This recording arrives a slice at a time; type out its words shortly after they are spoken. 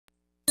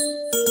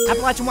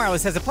Appalachian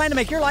Wireless has a plan to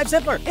make your life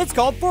simpler. It's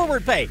called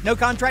Forward Pay. No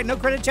contract, no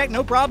credit check,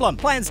 no problem.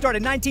 Plans start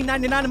at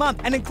 $19.99 a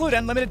month and include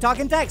unlimited talk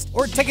and text.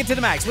 Or take it to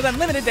the max with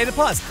unlimited data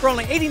plus for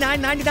only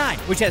 $89.99,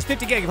 which has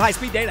 50 gig of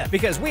high-speed data.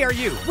 Because we are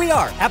you. We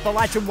are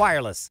Appalachian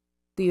Wireless.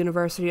 The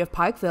University of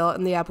Pikeville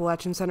and the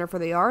Appalachian Center for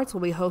the Arts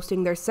will be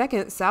hosting their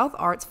second South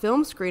Arts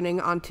film screening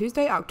on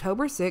Tuesday,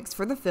 October 6th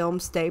for the film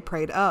Stay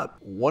Prayed Up.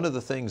 One of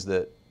the things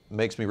that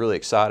makes me really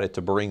excited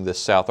to bring this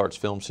South Arts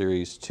film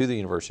series to the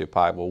University of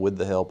Pikeville with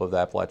the help of the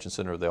Appalachian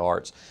Center of the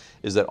Arts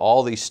is that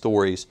all these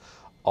stories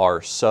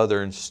are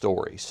Southern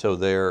stories. So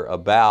they're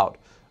about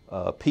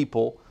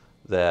people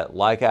that,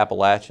 like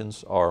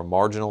Appalachians, are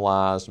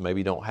marginalized,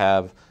 maybe don't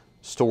have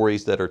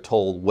stories that are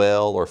told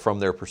well or from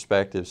their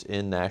perspectives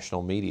in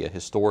national media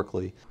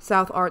historically.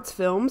 South Arts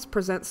Films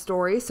presents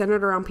stories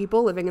centered around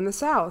people living in the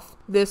South.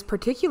 This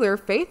particular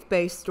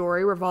faith-based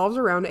story revolves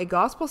around a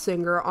gospel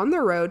singer on the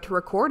road to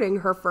recording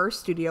her first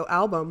studio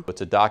album.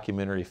 It's a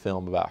documentary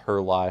film about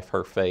her life,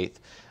 her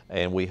faith,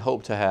 and we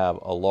hope to have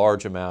a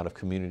large amount of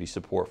community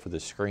support for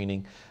this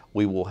screening.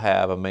 We will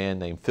have a man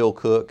named Phil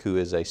Cook, who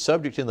is a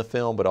subject in the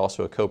film but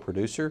also a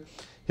co-producer.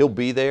 He'll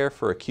be there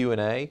for a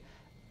Q&A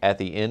at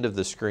the end of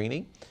the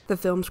screening. The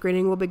film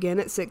screening will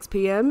begin at 6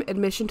 p.m.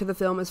 Admission to the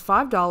film is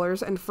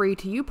 $5 and free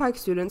to UPIKE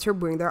students who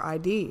bring their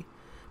ID.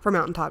 For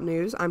Mountaintop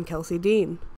News, I'm Kelsey Dean.